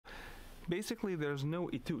basically there's no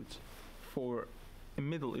etudes for a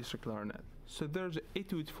Middle Eastern clarinet. So there's an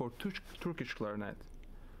etude for Turkish clarinet,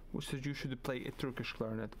 which says you should play a Turkish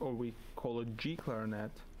clarinet, or we call it G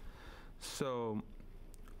clarinet. So,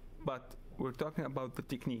 but we're talking about the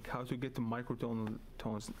technique, how to get the microtonal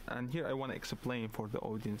tones. And here I want to explain for the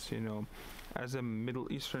audience, as a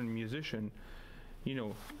Middle Eastern musician,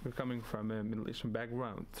 we're coming from a Middle Eastern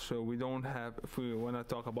background. So we don't have, if we want to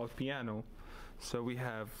talk about piano, so we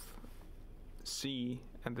have C,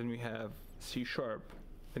 and then we have C sharp,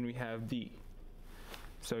 then we have D.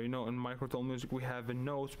 So, in microtonal music, we have a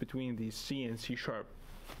notes between the C and C sharp,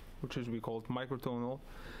 which is we call it microtonal,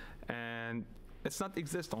 and it's not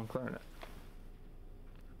exist on clarinet.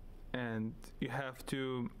 And you have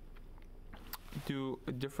to do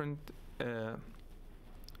a different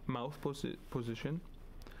mouth position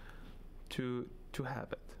to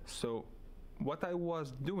have it. So what I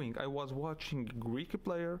was doing, I was watching Greek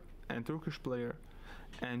player and Turkish player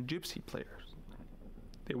and Gypsy players.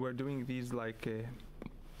 They were doing these like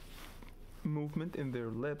movement in their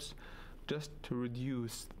lips just to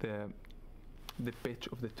reduce the pitch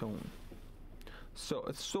of the tone. So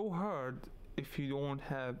it's so hard if you don't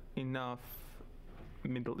have enough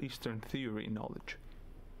Middle Eastern theory knowledge,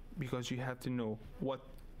 because you have to know what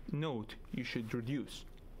note you should reduce.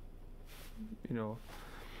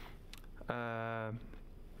 I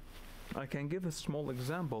can give a small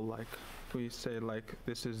example, like we say, like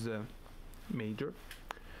this is a major.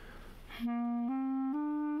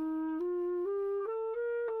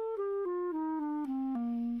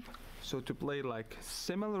 So to play like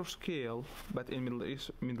similar scale, but in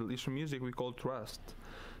Middle Eastern music we call it rust.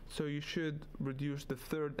 So you should reduce the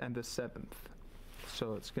third and the seventh.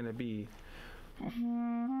 So it's gonna be.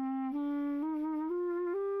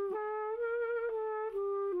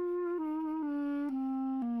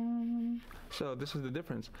 So this is the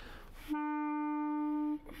difference.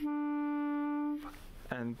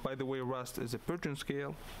 And by the way, rust is a Persian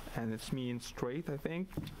scale, and it's mean straight, I think.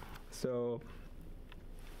 So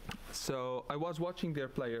I was watching their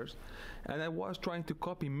players, and I was trying to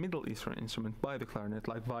copy Middle Eastern instrument by the clarinet,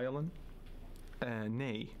 like violin,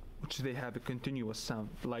 ney, which they have a continuous sound,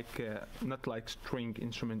 like not like string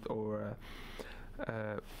instrument or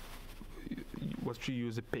what you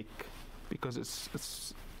use a pick, because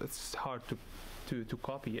it's hard to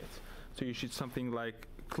copy it. So you should something like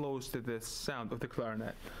close to the sound of the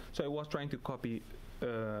clarinet. So I was trying to copy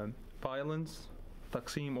violins,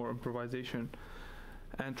 taksim or improvisation,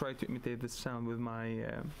 and try to imitate the sound with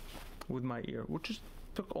my ear, which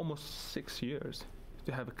took almost 6 years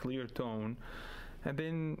to have a clear tone. And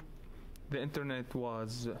then the internet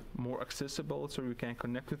was more accessible, so you can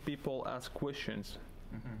connect with people, ask questions.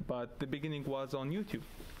 Mm-hmm. But the beginning was on YouTube,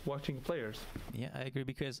 watching players. Yeah, I agree,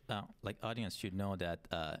 because like audience should know that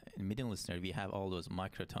in Middle Eastern we have all those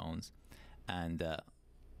microtones, and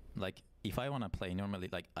like if I want to play normally,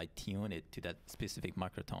 like I tune it to that specific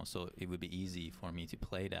microtone, so it would be easy for me to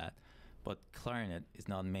play that. But clarinet is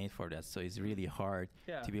not made for that, so it's really hard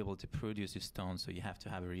to be able to produce this tone. So you have to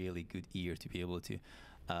have a really good ear to be able to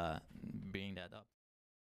bring that up.